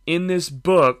 in this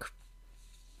book,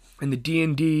 in the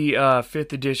D&D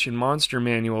 5th edition Monster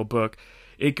Manual book,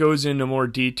 it goes into more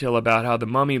detail about how the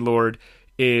Mummy Lord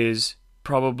is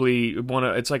probably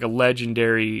it's like a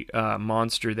legendary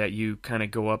monster that you kind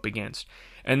of go up against.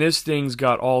 And this thing's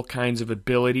got all kinds of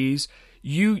abilities.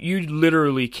 You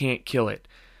literally can't kill it.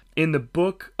 In the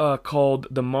book called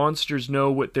The Monsters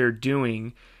Know What They're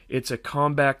Doing, it's a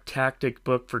combat tactic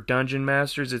book for dungeon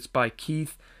masters. It's by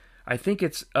Keith. I think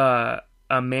it's a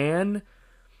man.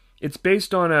 It's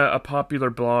based on a popular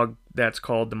blog that's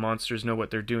called The Monsters Know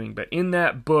What They're Doing. But in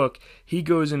that book, he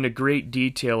goes into great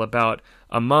detail about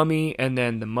a mummy and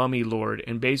then the Mummy Lord,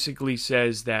 and basically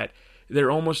says that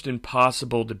they're almost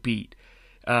impossible to beat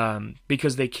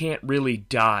because they can't really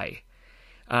die.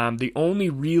 The only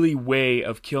really way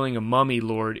of killing a Mummy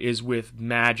Lord is with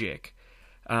magic.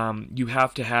 You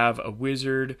have to have a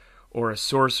wizard or a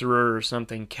sorcerer or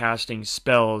something casting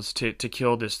spells to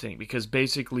kill this thing, because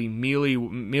basically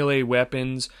melee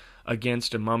weapons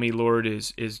against a Mummy Lord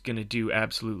is going to do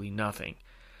absolutely nothing.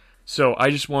 So I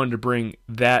just wanted to bring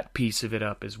that piece of it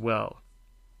up as well.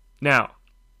 Now,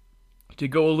 to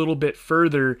go a little bit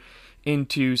further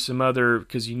into some other,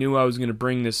 because you knew I was going to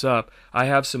bring this up, I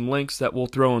have some links that we'll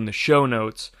throw in the show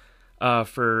notes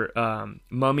for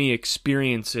mummy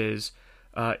experiences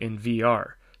in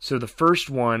VR. So the first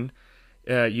one,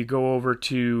 you go over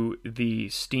to the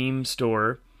Steam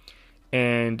store,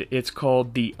 and it's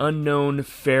called The Unknown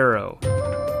Pharaoh.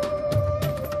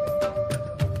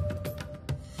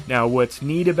 Now, what's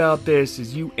neat about this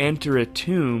is you enter a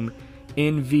tomb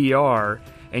in VR,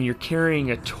 and you're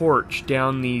carrying a torch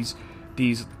down these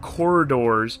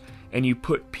corridors, and you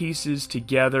put pieces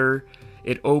together.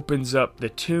 It opens up the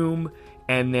tomb,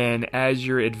 and then as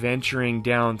you're adventuring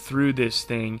down through this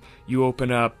thing, you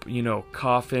open up,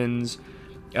 coffins,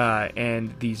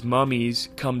 and these mummies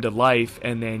come to life,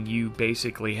 and then you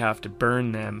basically have to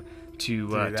burn them to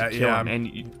kill them.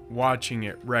 And watching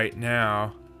it right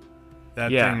now, that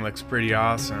thing looks pretty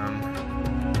awesome.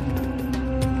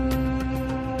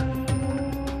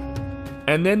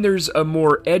 And then there's a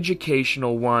more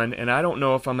educational one, and I don't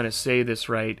know if I'm going to say this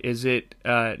right. Is it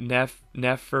Nefertari?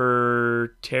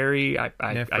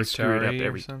 I screw it up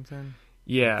every something.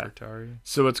 Yeah. Nefertari.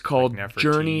 So it's called like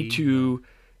Journey to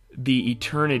the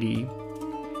Eternity.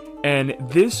 And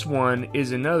this one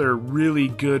is another really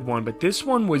good one, but this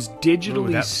one was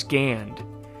digitally scanned.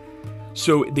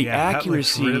 So the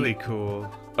accuracy, that looks really cool.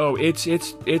 Oh, it's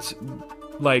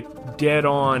like dead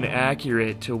on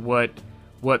accurate to what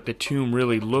the tomb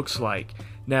really looks like.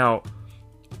 Now,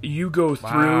 you go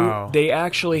through, they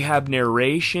actually have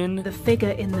narration. The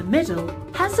figure in the middle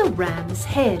has a ram's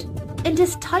head and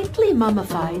is tightly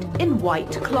mummified in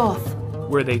white cloth,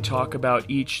 where they talk about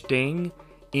each thing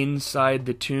inside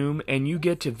the tomb, and you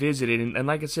get to visit it. And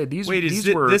like I said,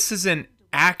 this is an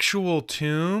actual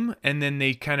tomb, and then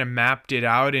they kind of mapped it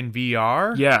out in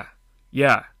VR? Yeah.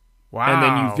 Wow. And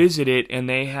then you visit it, and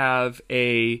they have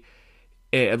a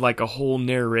whole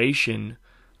narration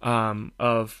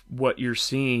of what you're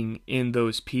seeing in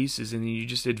those pieces, and then you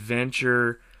just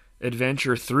adventure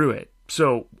through it.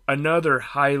 So another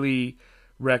highly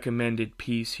recommended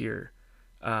piece here.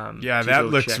 That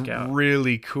looks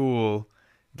really cool.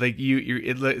 Like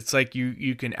it's like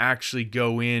you can actually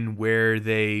go in where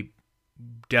they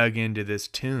dug into this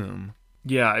tomb.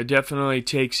 Yeah, it definitely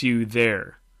takes you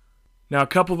there. Now, a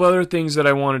couple of other things that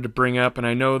I wanted to bring up, and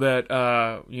I know that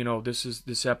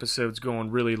this episode's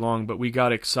going really long, but we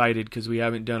got excited because we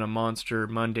haven't done a Monster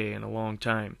Monday in a long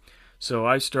time, so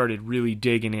I started really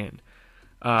digging in.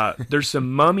 There's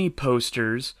some mummy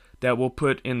posters that we'll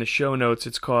put in the show notes.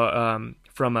 It's called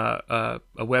from a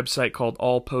website called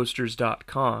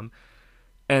allposters.com,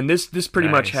 and this pretty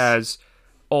much has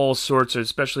all sorts of,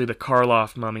 especially the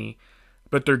Karloff mummy,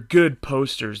 but they're good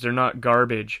posters. They're not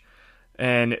garbage.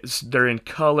 And they're in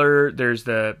color. There's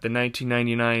the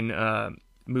 1999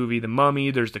 movie The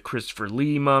Mummy. There's the Christopher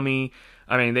Lee Mummy.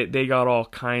 I mean, they got all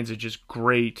kinds of just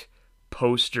great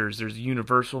posters. There's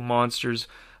Universal Monsters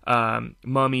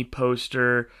Mummy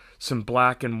poster, some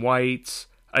black and whites.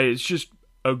 It's just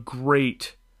a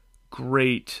great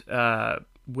website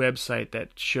that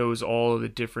shows all of the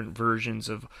different versions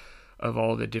of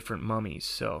all the different mummies.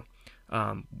 So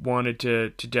wanted to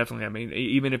definitely, I mean,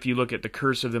 even if you look at the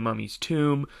Curse of the Mummy's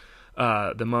Tomb,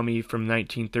 the Mummy from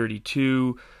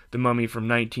 1932, the Mummy from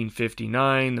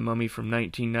 1959, the Mummy from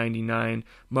 1999,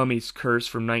 Mummy's Curse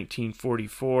from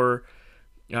 1944.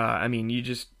 I mean,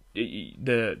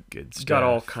 got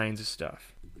all kinds of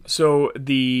stuff. So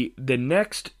the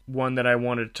next one that I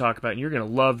wanted to talk about, and you're going to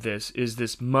love this, is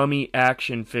this mummy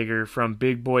action figure from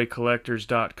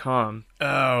BigBoyCollectors.com.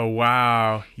 Oh,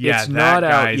 wow. Yeah, it's not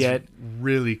out yet.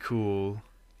 Really cool.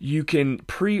 You can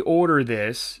pre-order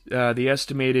this. The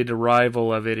estimated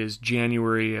arrival of it is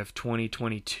January of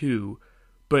 2022.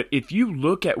 But if you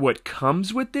look at what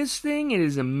comes with this thing, it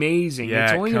is amazing. Yeah,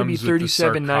 it's only going to be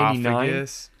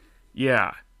 $37.99.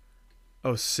 Yeah.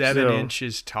 Oh, 7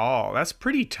 inches tall. That's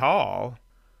pretty tall.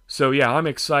 So yeah, I'm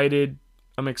excited.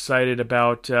 I'm excited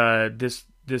about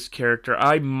this character.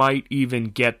 I might even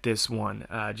get this one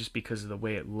just because of the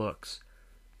way it looks.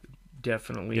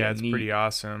 Definitely. Yeah, it's pretty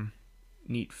awesome.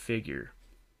 Neat figure.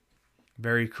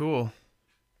 Very cool.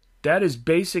 That is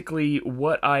basically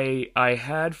what I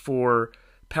had for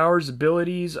powers,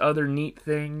 abilities, other neat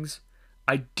things.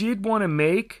 I did want to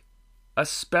make a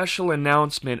special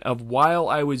announcement of while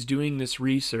I was doing this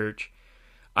research,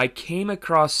 I came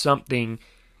across something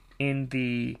in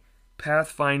the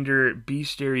Pathfinder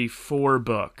Bestiary 4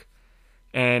 book.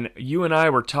 And you and I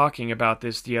were talking about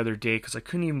this the other day because I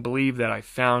couldn't even believe that I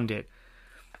found it.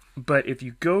 But if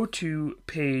you go to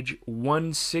page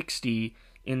 160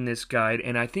 in this guide,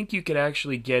 and I think you could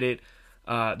actually get it,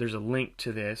 there's a link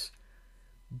to this,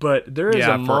 but there is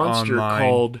a monster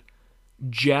called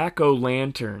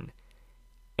Jack-o'-lantern,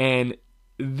 and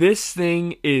this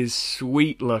thing is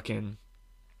sweet looking.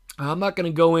 I'm not going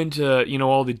to go into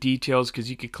all the details because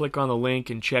you could click on the link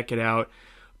and check it out,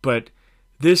 but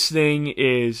this thing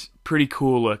is pretty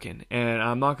cool looking, and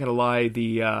I'm not going to lie,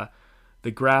 the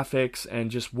graphics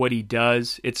and just what he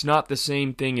does, it's not the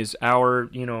same thing as our,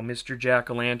 Mr.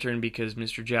 Jack-o'-lantern, because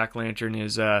Mr. Jack-o'-lantern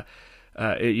is,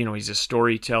 he's a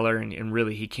storyteller and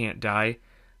really he can't die.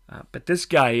 But this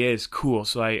guy is cool,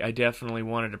 so I definitely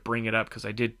wanted to bring it up because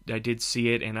I did see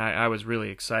it and I was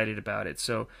really excited about it.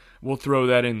 So we'll throw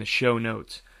that in the show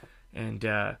notes and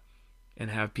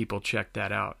have people check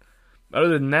that out.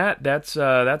 Other than that, that's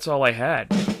all I had.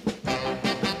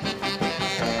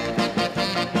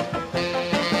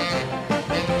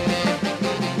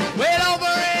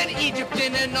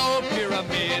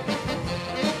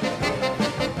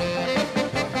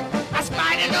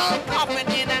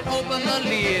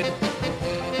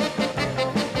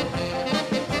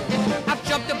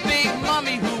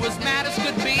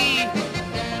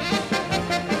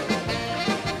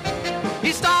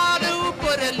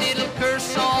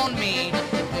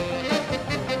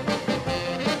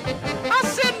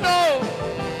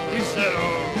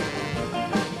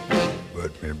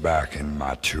 Back in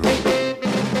my tube.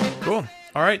 Cool.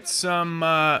 All right, some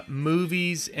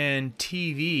movies and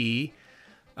TV.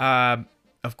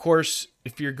 Of course,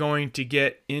 if you're going to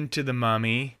get into The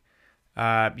Mummy,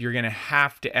 you're going to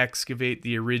have to excavate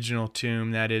the original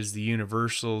tomb. That is the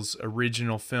Universal's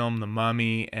original film, The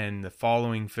Mummy, and the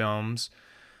following films,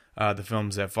 the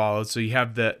films that followed. So you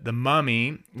have the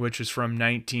Mummy, which was from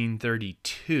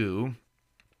 1932.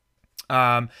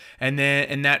 And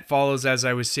that follows, as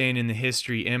I was saying, in the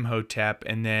history, Imhotep,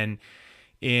 and then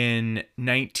in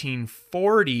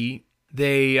 1940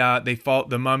 they fall.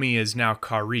 The Mummy is now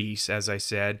Kharis, as I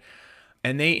said,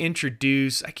 and they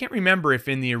introduce. I can't remember if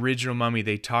in the original Mummy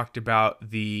they talked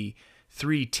about the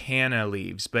 3 Tana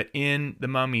leaves, but in the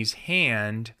Mummy's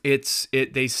hand,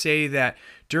 they say that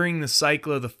during the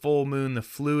cycle of the full moon, the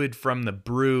fluid from the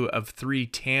brew of 3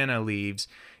 Tana leaves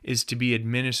is to be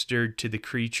administered to the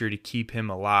creature to keep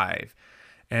him alive.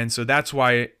 And so that's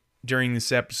why during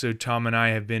this episode, Tom and I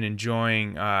have been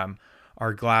enjoying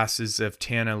our glasses of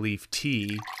Tana leaf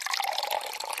tea,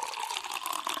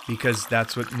 because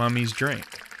that's what mummies drink.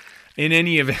 In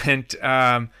any event,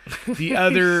 the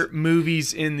other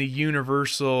movies in the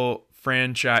Universal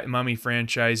Mummy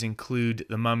franchise include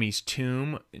The Mummy's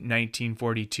Tomb,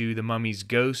 1942, The Mummy's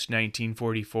Ghost,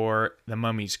 1944, The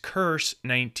Mummy's Curse,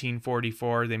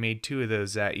 1944. They made 2 of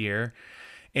those that year.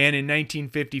 And in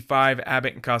 1955,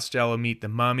 Abbott and Costello Meet the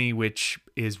Mummy, which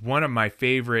is one of my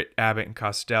favorite Abbott and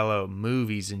Costello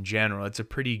movies in general. It's a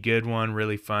pretty good one,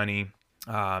 really funny,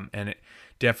 and it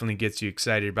definitely gets you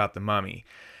excited about the Mummy.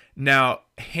 Now,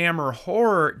 Hammer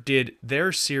Horror did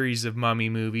their series of mummy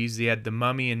movies. They had The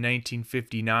Mummy in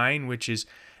 1959, which is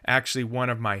actually one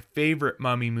of my favorite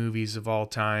mummy movies of all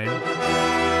time.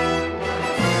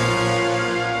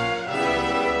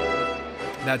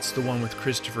 That's the one with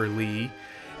Christopher Lee.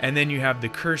 And then you have The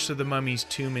Curse of the Mummy's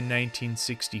Tomb in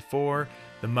 1964,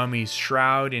 The Mummy's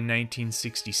Shroud in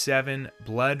 1967,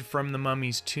 Blood from the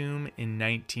Mummy's Tomb in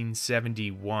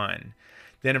 1971.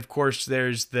 Then, of course,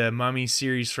 there's the Mummy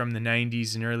series from the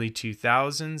 90s and early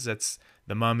 2000s. That's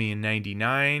The Mummy in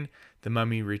 99, The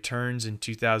Mummy Returns in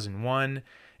 2001,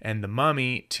 and The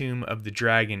Mummy, Tomb of the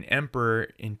Dragon Emperor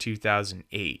in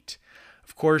 2008.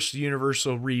 Of course,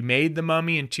 Universal remade The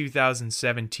Mummy in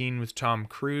 2017 with Tom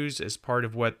Cruise as part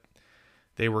of what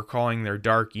they were calling their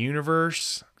Dark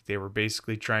Universe. they were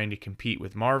basically trying to compete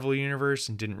with Marvel Universe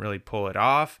and didn't really pull it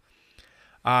off.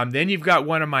 Then you've got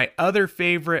one of my other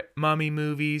favorite mummy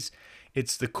movies.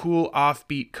 It's the cool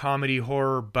offbeat comedy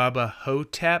horror Bubba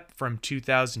Hotep from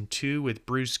 2002 with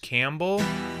Bruce Campbell.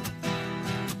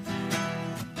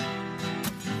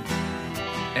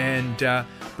 And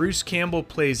Bruce Campbell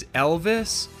plays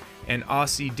Elvis, and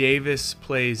Ossie Davis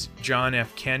plays John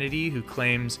F. Kennedy, who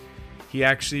claims he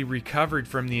actually recovered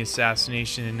from the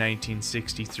assassination in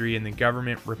 1963 and the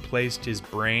government replaced his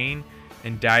brain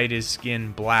and dyed his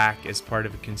skin black as part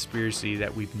of a conspiracy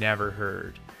that we've never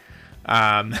heard.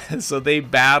 So they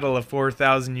battle a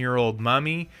 4,000-year-old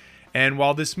mummy, and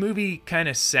while this movie kind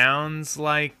of sounds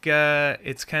like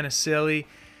it's kind of silly,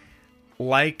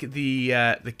 like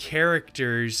the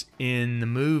characters in the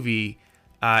movie,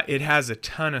 it has a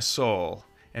ton of soul.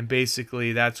 And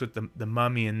basically, that's what the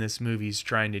mummy in this movie is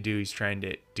trying to do. He's trying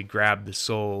to grab the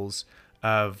souls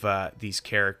of these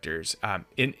characters.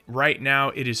 Right now,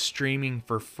 it is streaming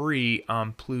for free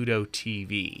on Pluto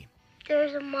TV.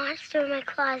 There's a monster in my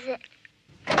closet.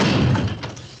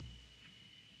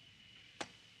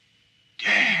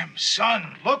 Damn,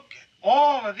 son, look at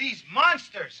all of these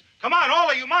monsters. Come on,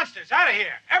 all of you monsters, out of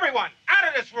here. Everyone, out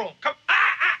of this room. Come,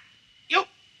 you,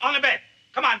 on the bed.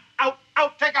 Come on, out,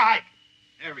 take a hike.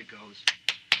 There he goes.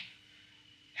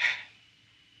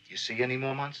 You see any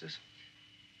more monsters?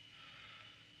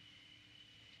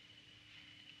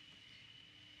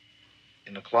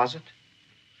 In the closet?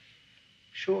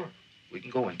 Sure, we can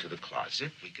go into the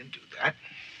closet. We can do that.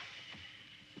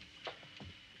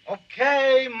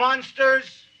 Okay,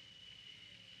 monsters.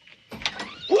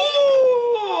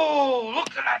 Ooh, look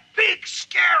at that big,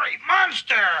 scary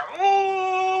monster.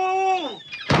 Ooh.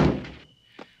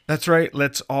 That's right.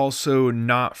 Let's also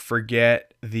not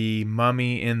forget the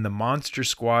Mummy in the Monster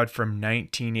Squad from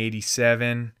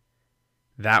 1987.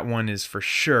 That one is for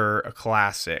sure a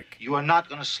classic. You are not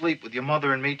going to sleep with your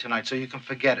mother and me tonight, so you can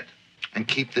forget it. And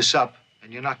keep this up,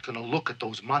 and you're not going to look at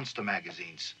those monster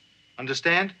magazines.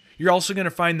 Understand? You're also going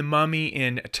to find the Mummy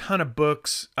in a ton of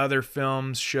books, other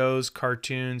films, shows,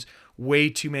 cartoons. Way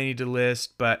too many to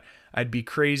list, but I'd be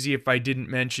crazy if I didn't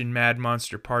mention Mad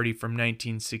Monster Party from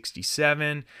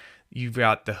 1967. You've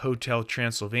got the Hotel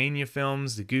Transylvania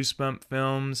films, the Goosebump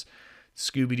films,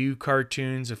 Scooby-Doo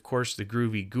cartoons, of course, the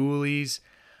Groovy Ghoulies.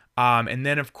 And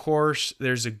then, of course,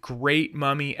 there's a great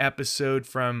Mummy episode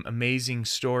from Amazing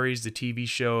Stories, the TV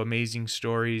show Amazing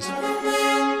Stories.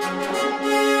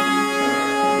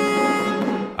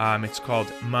 It's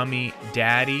called Mummy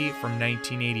Daddy from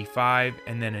 1985,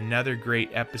 and then another great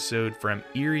episode from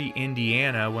Erie,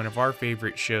 Indiana, one of our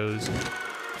favorite shows,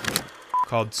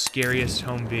 called Scariest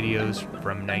Home Videos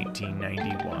from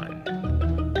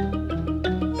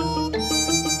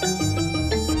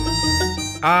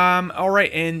 1991. All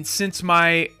right, and since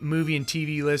my movie and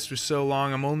TV list was so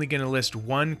long, I'm only going to list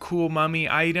one cool Mummy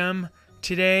item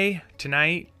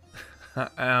tonight.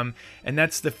 And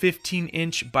that's the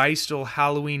 15-inch Beistel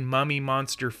Halloween Mummy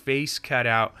Monster face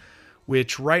cutout,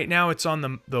 which right now it's on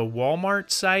the Walmart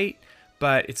site,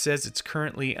 but it says it's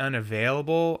currently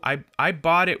unavailable. I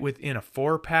bought it within a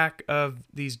 4-pack of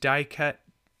these die-cut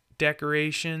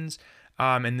decorations,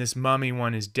 and this Mummy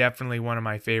one is definitely one of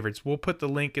my favorites. We'll put the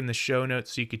link in the show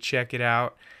notes so you could check it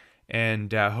out,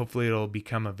 and hopefully it'll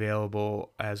become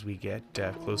available as we get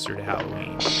closer to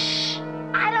Halloween.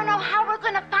 I don't know how we're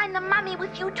gonna find the mummy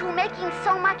with you two making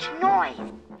so much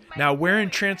noise. Now, where in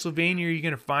Transylvania are you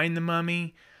going to find the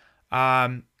mummy?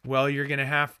 Well, you're going to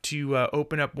have to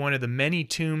open up one of the many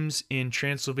tombs in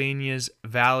Transylvania's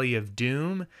Valley of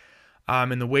Doom.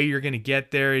 And the way you're going to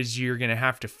get there is you're going to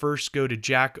have to first go to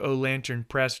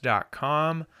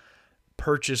jackolanternpress.com,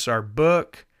 purchase our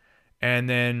book, and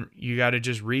then you got to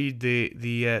just read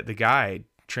the guide,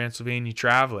 Transylvania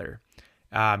Traveler,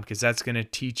 because that's going to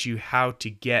teach you how to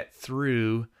get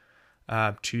through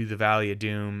to the Valley of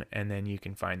Doom, and then you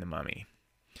can find the mummy.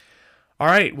 All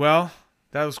right, well,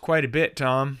 that was quite a bit,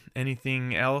 Tom.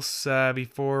 Anything else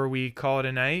before we call it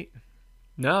a night?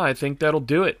 No, I think that'll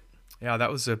do it. Yeah, that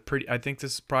was I think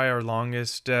this is probably our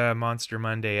longest Monster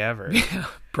Monday ever.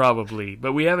 Probably,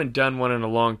 but we haven't done one in a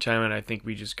long time, and I think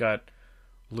we just got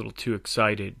a little too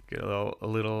excited. Get a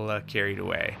little carried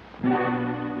away.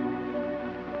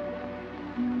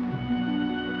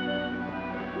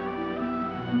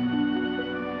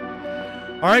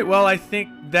 All right, well, I think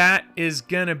that is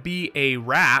going to be a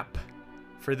wrap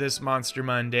for this Monster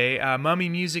Monday. Mummy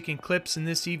music and clips in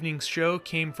this evening's show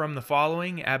came from the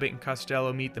following: Abbott and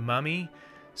Costello Meet the Mummy,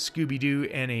 Scooby-Doo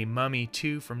and a Mummy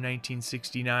 2 from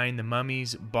 1969, The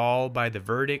Mummy's Ball by the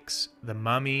Verdicts, The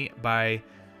Mummy by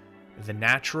The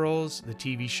Naturals, the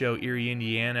TV show Erie,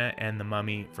 Indiana, and The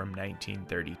Mummy from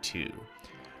 1932.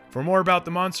 For more about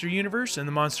the monster universe and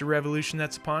the monster revolution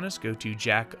that's upon us, go to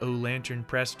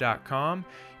jackolanternpress.com.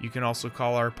 You can also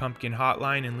call our pumpkin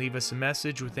hotline and leave us a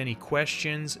message with any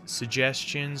questions,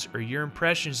 suggestions, or your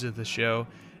impressions of the show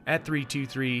at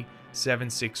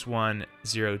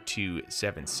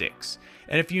 323-761-0276.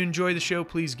 And if you enjoy the show,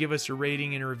 please give us a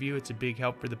rating and a review. It's a big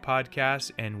help for the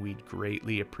podcast, and we'd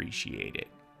greatly appreciate it.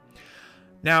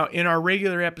 Now, in our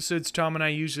regular episodes, Tom and I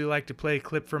usually like to play a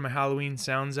clip from a Halloween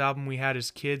Sounds album we had as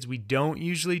kids. We don't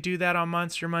usually do that on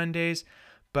Monster Mondays,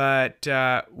 but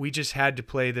we just had to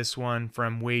play this one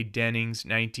from Wade Dennings'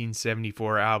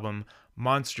 1974 album,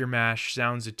 Monster Mash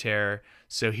Sounds of Terror.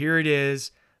 So here it is,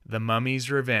 The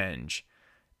Mummy's Revenge.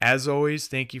 As always,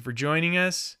 thank you for joining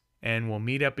us, and we'll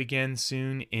meet up again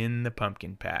soon in the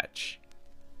pumpkin patch.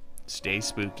 Stay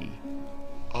spooky.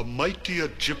 A mighty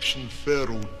Egyptian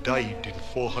pharaoh died in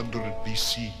 400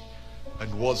 BC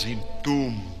and was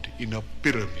entombed in a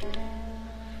pyramid.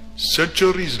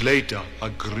 Centuries later, a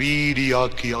greedy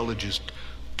archaeologist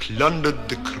plundered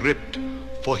the crypt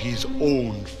for his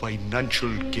own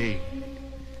financial gain.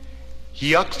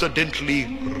 He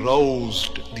accidentally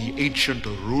roused the ancient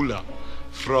ruler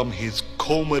from his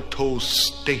comatose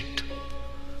state.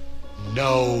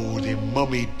 Now the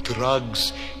mummy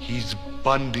drags his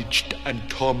bandaged and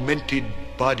tormented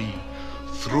body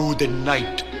through the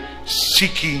night,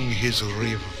 seeking his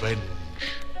revenge.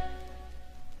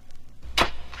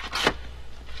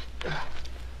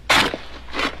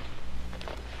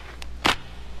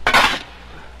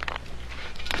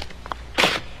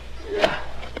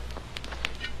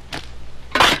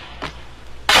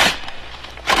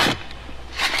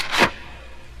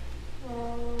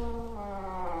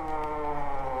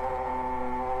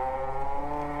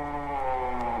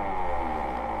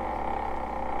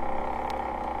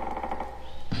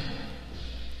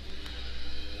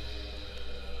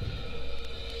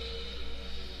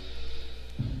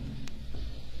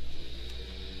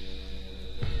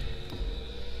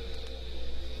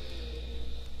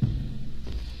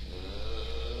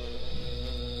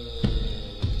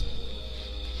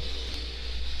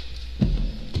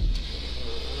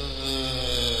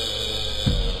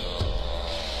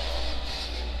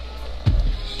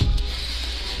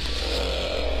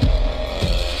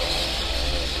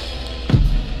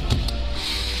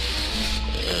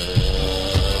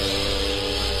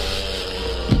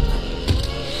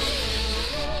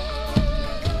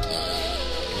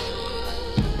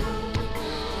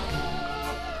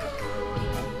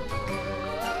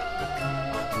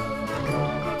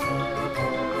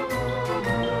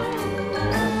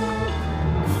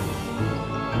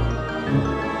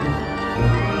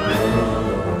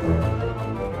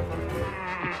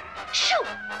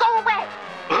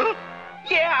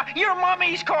 Your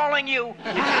mummy's calling you.